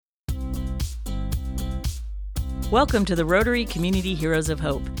Welcome to the Rotary Community Heroes of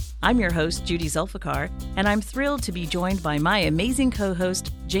Hope. I'm your host, Judy Zulfikar, and I'm thrilled to be joined by my amazing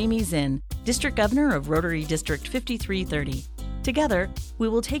co-host, Jamie Zinn, District Governor of Rotary District 5330. Together, we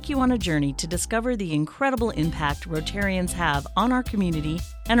will take you on a journey to discover the incredible impact Rotarians have on our community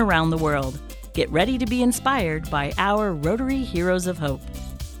and around the world. Get ready to be inspired by our Rotary Heroes of Hope.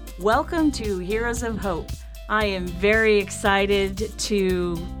 Welcome to Heroes of Hope. I am very excited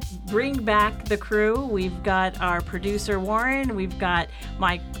to bring back the crew. We've got our producer, Warren. We've got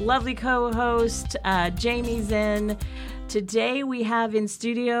my lovely co-host, Jamie Zinn. Today we have in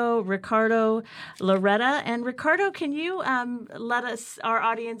studio Ricardo, Loretta. And Ricardo, can you let our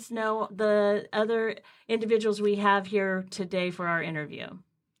audience know the other individuals we have here today for our interview?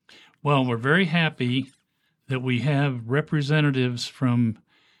 Well, we're very happy that we have representatives from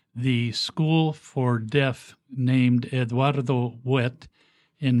the School for Deaf named Eduardo Wet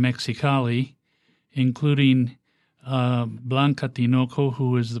in Mexicali, including Blanca Tinoco,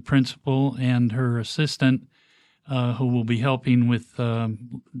 who is the principal, and her assistant, who will be helping with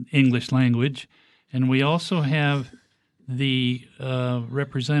English language. And we also have the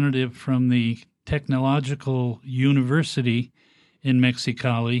representative from the Technological University in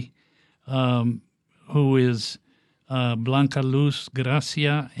Mexicali, who is Blanca Luz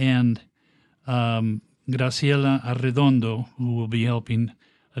Gracia and Graciela Arredondo, who will be helping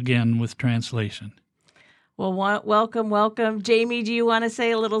again with translation. Well, welcome. Jamie, do you want to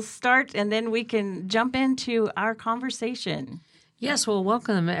say a little start, and then we can jump into our conversation? Yes, well,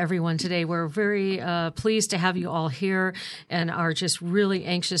 welcome everyone today. We're very pleased to have you all here and are just really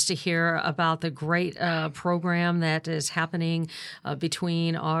anxious to hear about the great program that is happening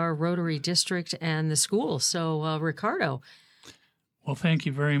between our Rotary District and the school. So, Ricardo. Well, thank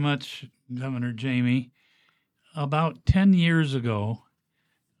you very much, Governor Jamie. About 10 years ago,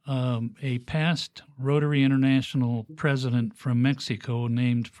 a past Rotary International president from Mexico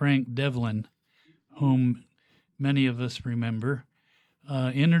named Frank Devlin, whom many of us remember,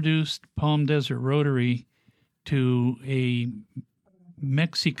 introduced Palm Desert Rotary to a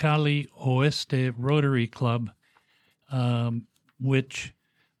Mexicali Oeste Rotary Club, which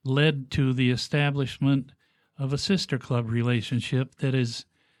led to the establishment of a sister club relationship that is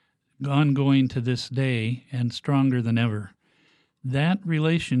ongoing to this day and stronger than ever. That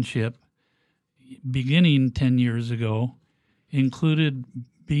relationship, beginning 10 years ago, included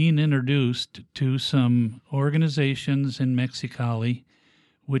being introduced to some organizations in Mexicali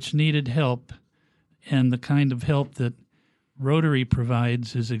which needed help, and the kind of help that Rotary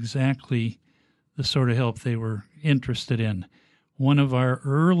provides is exactly the sort of help they were interested in. One of our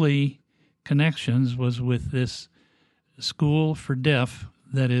early connections was with this School for Deaf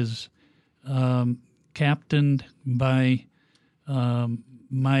that is captained by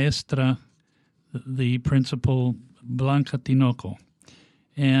Maestra, the principal, Blanca Tinoco.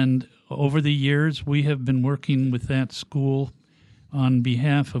 And over the years, we have been working with that school on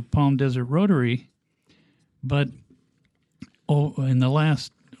behalf of Palm Desert Rotary. But in the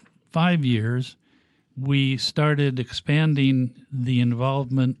last 5 years, we started expanding the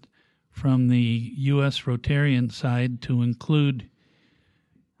involvement from the U.S. Rotarian side to include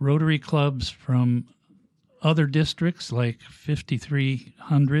Rotary clubs from other districts like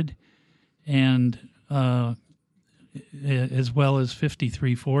 5300 and as well as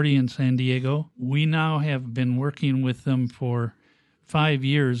 5340 in San Diego. We now have been working with them for 5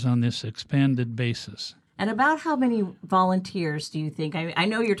 years on this expanded basis. And about how many volunteers do you think? I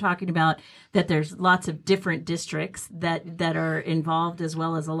know you're talking about that there's lots of different districts that are involved, as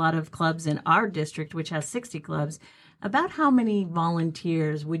well as a lot of clubs in our district, which has 60 clubs. About how many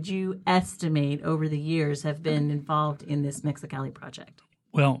volunteers would you estimate over the years have been involved in this Mexicali project?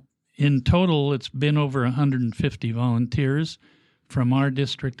 Well, in total, it's been over 150 volunteers from our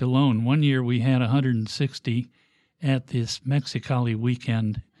district alone. One year we had 160 at this Mexicali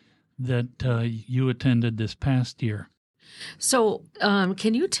weekend that you attended this past year. So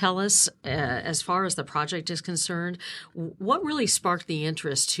can you tell us, as far as the project is concerned, what really sparked the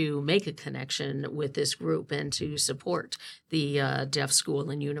interest to make a connection with this group and to support the deaf school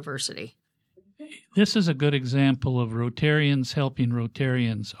and university? This is a good example of Rotarians helping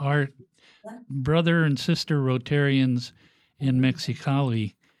Rotarians. Our brother and sister Rotarians in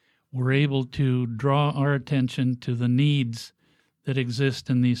Mexicali were able to draw our attention to the needs that exist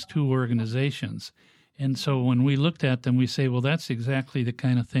in these two organizations. And so when we looked at them, we say, well, that's exactly the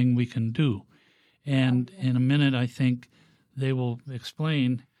kind of thing we can do. And in a minute, I think they will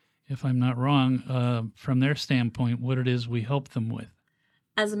explain, if I'm not wrong, from their standpoint, what it is we help them with.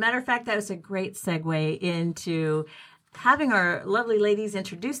 As a matter of fact, that was a great segue into having our lovely ladies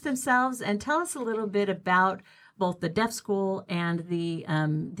introduce themselves and tell us a little bit about both the deaf school and the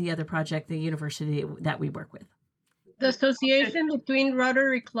other project, the university that we work with. The association between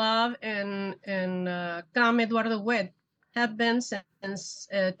Rotary Club and CAM Eduardo Wed have been since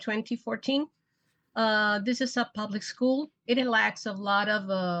 2014. This is a public school. It lacks a lot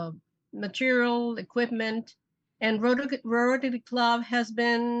of material, equipment, and Rotary Club has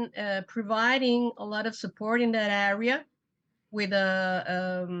been providing a lot of support in that area with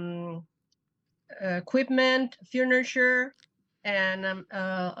equipment, furniture, and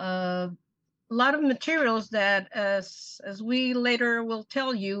a lot of materials that, as we later will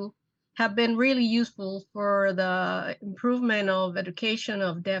tell you, have been really useful for the improvement of education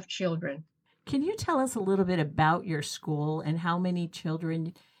of deaf children. Can you tell us a little bit about your school and how many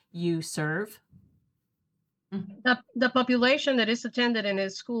children you serve? The population that is attended in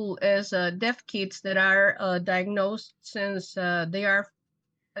this school is deaf kids that are diagnosed since they are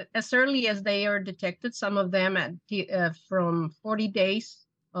as early as they are detected. Some of them from 40 days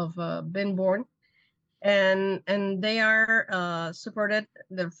of being born, and they are supported,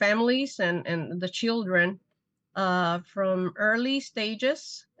 their families and the children from early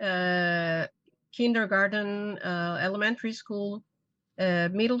stages, kindergarten, elementary school,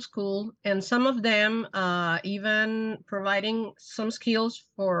 middle school, and some of them even providing some skills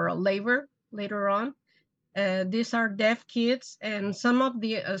for labor later on. These are deaf kids, and some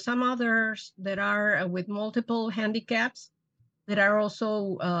others that are with multiple handicaps that are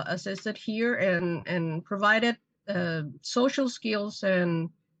also assisted here and provided social skills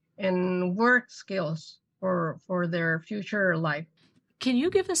and work skills for their future life. Can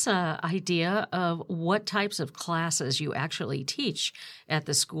you give us an idea of what types of classes you actually teach at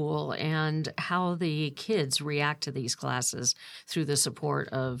the school and how the kids react to these classes through the support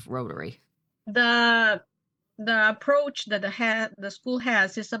of Rotary? The approach that the school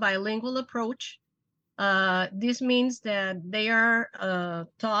has is a bilingual approach. This means that they are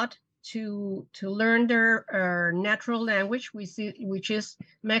taught to learn their natural language, which is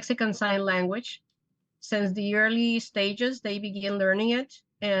Mexican Sign Language. Since the early stages, they begin learning it,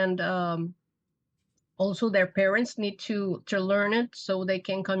 and also their parents need to learn it so they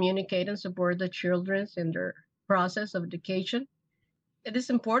can communicate and support the children in their process of education. It is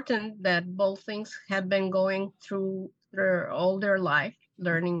important that both things have been going through all their life,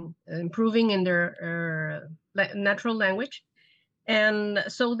 learning, improving in their natural language, and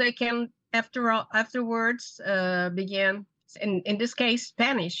so they can afterwards begin, in this case,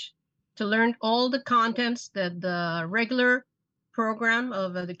 Spanish, to learn all the contents that the regular program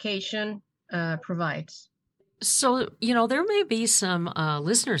of education provides. So, there may be some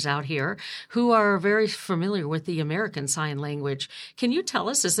listeners out here who are very familiar with the American Sign Language. Can you tell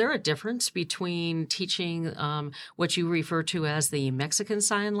us, is there a difference between teaching what you refer to as the Mexican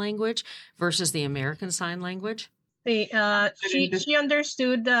Sign Language versus the American Sign Language? She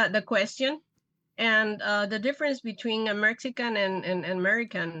understood the question. And the difference between a Mexican and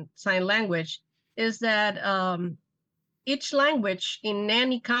American Sign Language is that each language in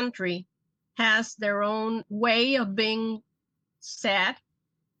any country has their own way of being said.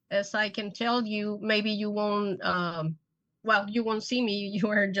 As I can tell you, maybe you won't, you won't see me, you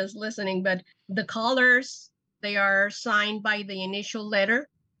are just listening, but the colors, they are signed by the initial letter.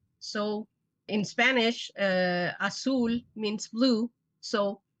 So in Spanish, azul means blue.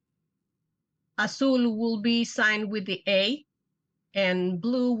 So azul will be signed with the A, and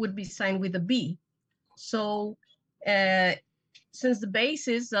blue would be signed with the B. So since the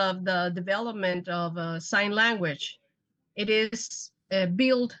basis of the development of sign language, it is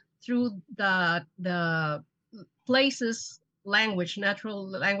built through the places language, natural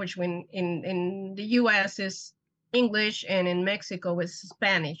language. When in the US is English and in Mexico is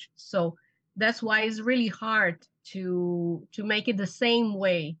Spanish. So that's why it's really hard to make it the same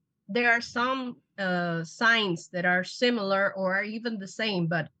way. There are some signs that are similar or are even the same,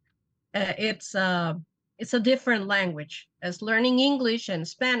 but it's a different language. As learning English and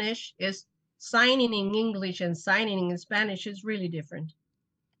Spanish is signing in English and signing in Spanish is really different.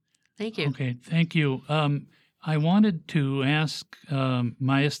 Thank you. Okay, thank you. I wanted to ask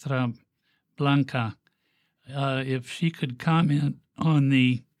Maestra Blanca if she could comment on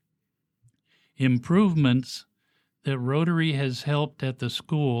the improvements that Rotary has helped at the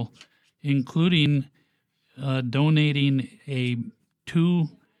school, including donating two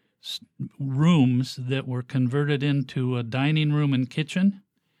rooms that were converted into a dining room and kitchen,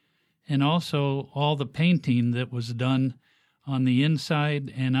 and also all the painting that was done on the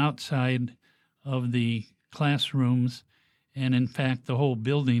inside and outside of the classrooms, and in fact the whole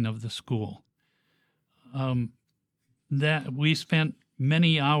building of the school. That we spent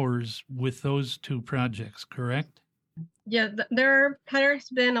many hours with those two projects, correct? Yeah, there has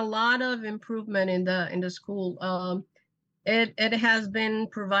been a lot of improvement in the school. It has been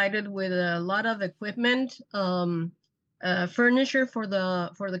provided with a lot of equipment, furniture for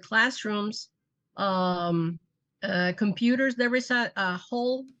the classrooms, computers. There is a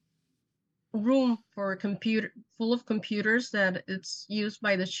whole room for full of computers that it's used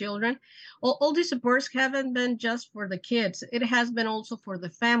by the children. All these supports haven't been just for the kids. It has been also for the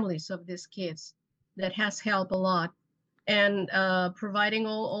families of these kids. That has helped a lot. And providing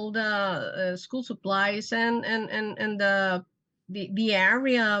all the school supplies and the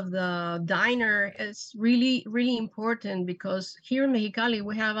area of the diner is really, really important, because here in Mexicali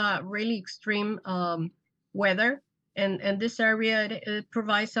we have a really extreme weather, and this area it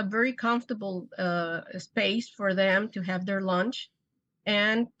provides a very comfortable space for them to have their lunch,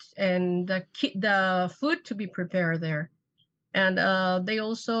 and the food to be prepared there. And they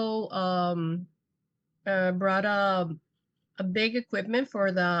also brought a big equipment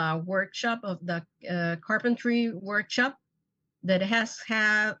for the workshop of the carpentry workshop that has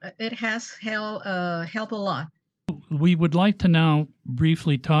helped a lot. We would like to now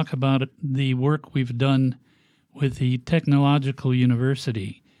briefly talk about the work we've done with the Technological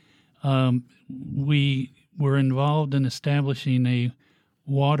University. We were involved in establishing a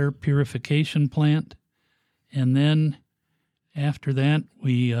water purification plant, and then after that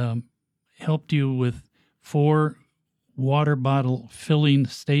we helped you with 4 water bottle filling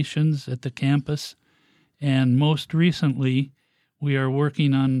stations at the campus, and most recently we are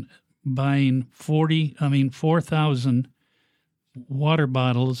working on buying 4,000 water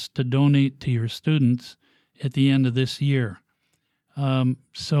bottles to donate to your students at the end of this year.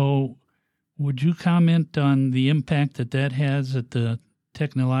 So would you comment on the impact that has at the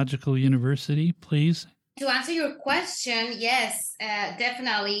Technological University, please? To answer your question, yes,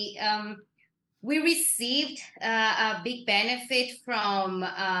 definitely. We received a big benefit from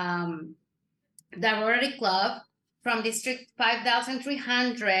the Rotary Club from District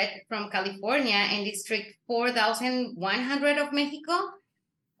 5,300 from California and District 4,100 of Mexico,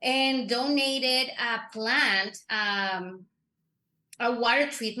 and donated a plant, a water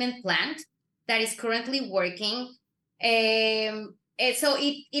treatment plant that is currently working. So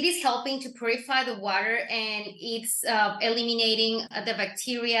it is helping to purify the water, and it's eliminating the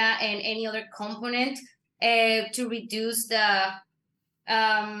bacteria and any other component to reduce the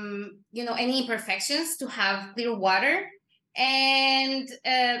any imperfections, to have clear water. And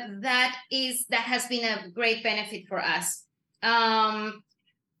that has been a great benefit for us.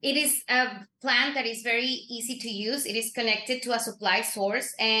 It is a plant that is very easy to use. It is connected to a supply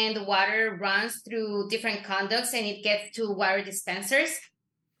source, and the water runs through different conducts and it gets to water dispensers.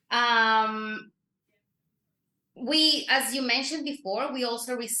 We, as you mentioned before, we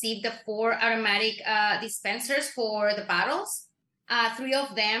also received the 4 automatic dispensers for the bottles. 3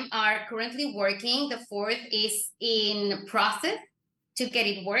 of them are currently working. The 4th is in process to get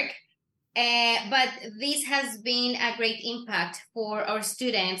it work. But this has been a great impact for our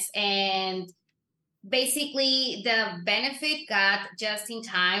students, and basically the benefit got just in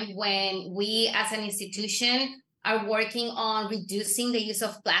time when we as an institution are working on reducing the use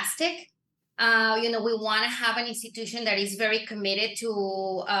of plastic. We want to have an institution that is very committed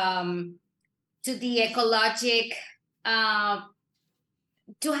to the ecologic,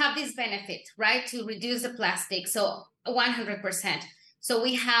 to have this benefit, right? To reduce the plastic. So 100%. So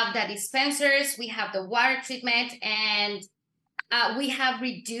we have the dispensers, we have the water treatment, and we have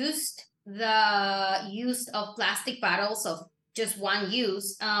reduced the use of plastic bottles of just one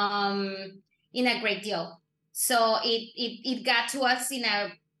use in a great deal. So it got to us in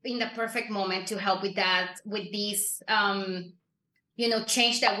the perfect moment to help with that, with this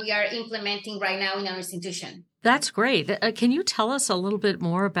change that we are implementing right now in our institution. That's great. Can you tell us a little bit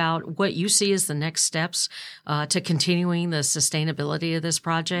more about what you see as the next steps to continuing the sustainability of this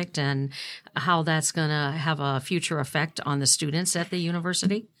project, and how that's going to have a future effect on the students at the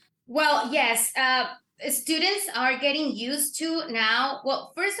university? Well, yes. Students are getting used to now.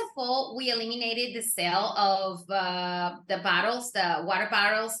 Well, first of all, we eliminated the sale of the water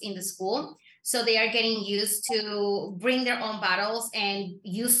bottles in the school. So they are getting used to bring their own bottles and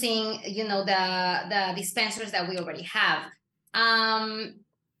using, the dispensers that we already have.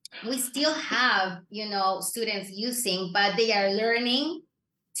 We still have, students using, but they are learning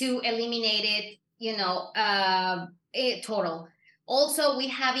to eliminate it, total. Also, we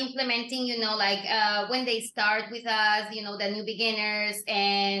have implementing, when they start with us, the new beginners,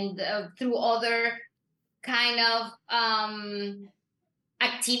 and through other kind of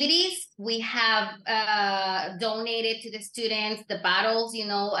activities. We have donated to the students the bottles,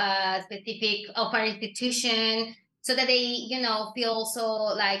 specific of our institution, so that they, feel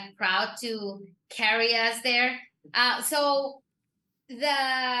also like proud to carry us there. So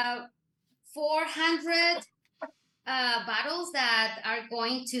the 400 bottles that are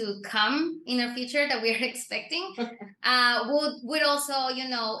going to come in the future that we're expecting would also,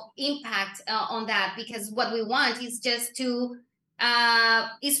 impact on that, because what we want is just to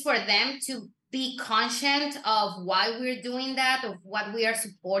is for them to be conscious of why we're doing that, of what we are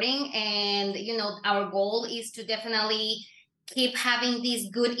supporting. And, our goal is to definitely keep having this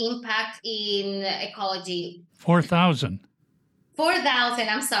good impact in ecology. 4,000. 4,000.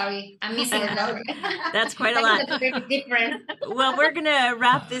 I'm sorry. I'm missing a number. That's quite a lot. That's different. Well, we're going to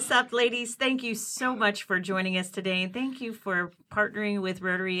wrap this up, ladies. Thank you so much for joining us today. And thank you for partnering with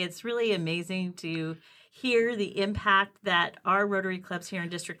Rotary. It's really amazing to hear the impact that our Rotary clubs here in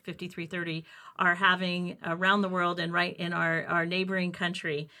District 5330 are having around the world and right in our neighboring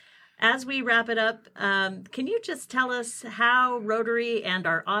country. As we wrap it up, can you just tell us how Rotary and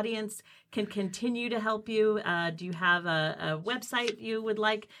our audience can continue to help you? Do you have a website you would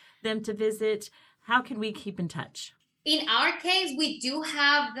like them to visit? How can we keep in touch? In our case, we do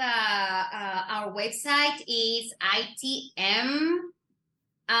have our website is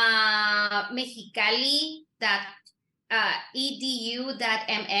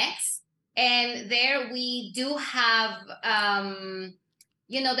itmmexicali.edu.mx. And there we do have,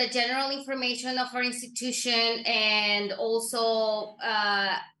 the general information of our institution, and also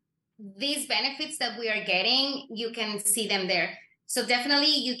these benefits that we are getting, you can see them there. So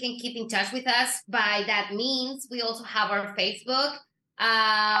definitely you can keep in touch with us by that means. We also have our Facebook,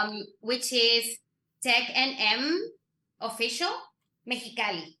 which is TechNM Official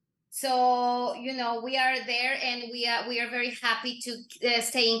Mexicali. So, we are there, and we are very happy to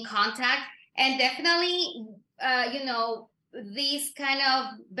stay in contact. And definitely, these kind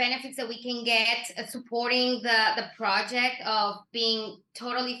of benefits that we can get supporting the project of being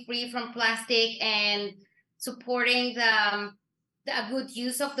totally free from plastic, and supporting the good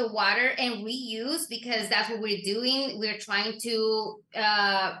use of the water and reuse, because that's what we're doing. We're trying to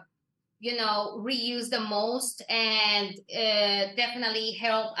reuse the most, and definitely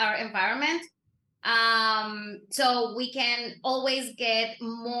help our environment. So we can always get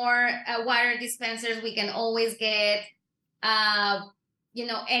more water dispensers. We can always get,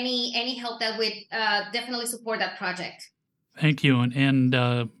 any help that would definitely support that project. Thank you. And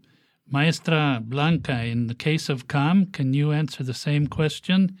Maestra Blanca, in the case of CAM, can you answer the same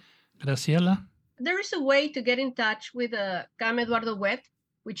question? Graciela? There is a way to get in touch with CAM Eduardo Wet,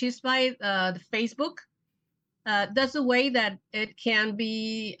 which is by the Facebook. That's the way that it can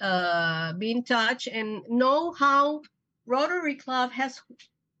be in touch and know how Rotary Club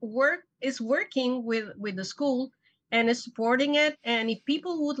is working with the school and is supporting it. And if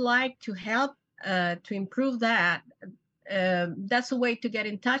people would like to help to improve that, that's a way to get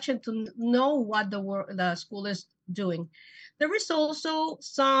in touch and to know what the school is doing. There is also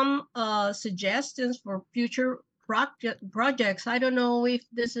some suggestions for future projects. I don't know if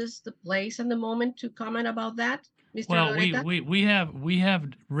this is the place and the moment to comment about that, Mr. Well, Loretta? we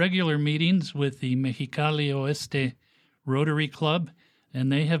have regular meetings with the Mexicali Oeste Rotary Club,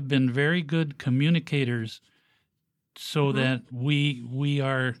 and they have been very good communicators, so that we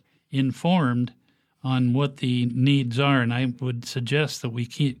are informed on what the needs are. And I would suggest that we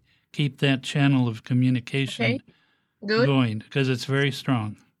keep that channel of communication going, because it's very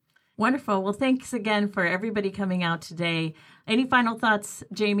strong. Wonderful. Well, thanks again for everybody coming out today. Any final thoughts,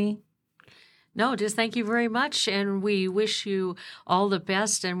 Jamie? No, just thank you very much. And we wish you all the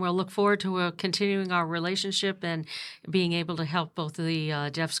best. And we'll look forward to continuing our relationship and being able to help both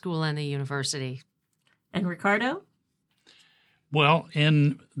the deaf school and the university. And Ricardo? Well,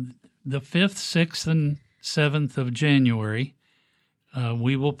 in the 5th, 6th, and 7th of January,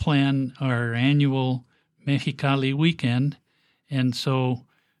 we will plan our annual Mexicali weekend. And so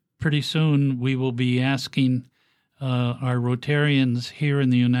pretty soon we will be asking our Rotarians here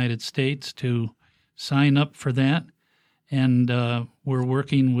in the United States to sign up for that. And we're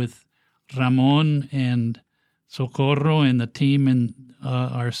working with Ramon and Socorro and the team in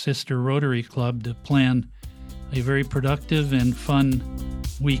our sister Rotary Club to plan a very productive and fun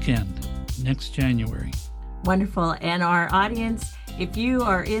weekend next January. Wonderful. And our audience, if you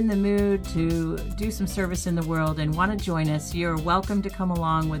are in the mood to do some service in the world and want to join us, you're welcome to come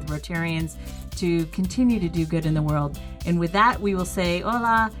along with Rotarians to continue to do good in the world. And with that, we will say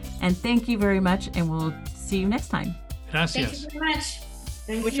hola and thank you very much, and we'll see you next time. Gracias. Thank you very much.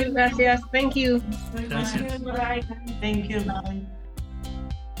 Muchas gracias. Thank you. Gracias. Thank you. Bye.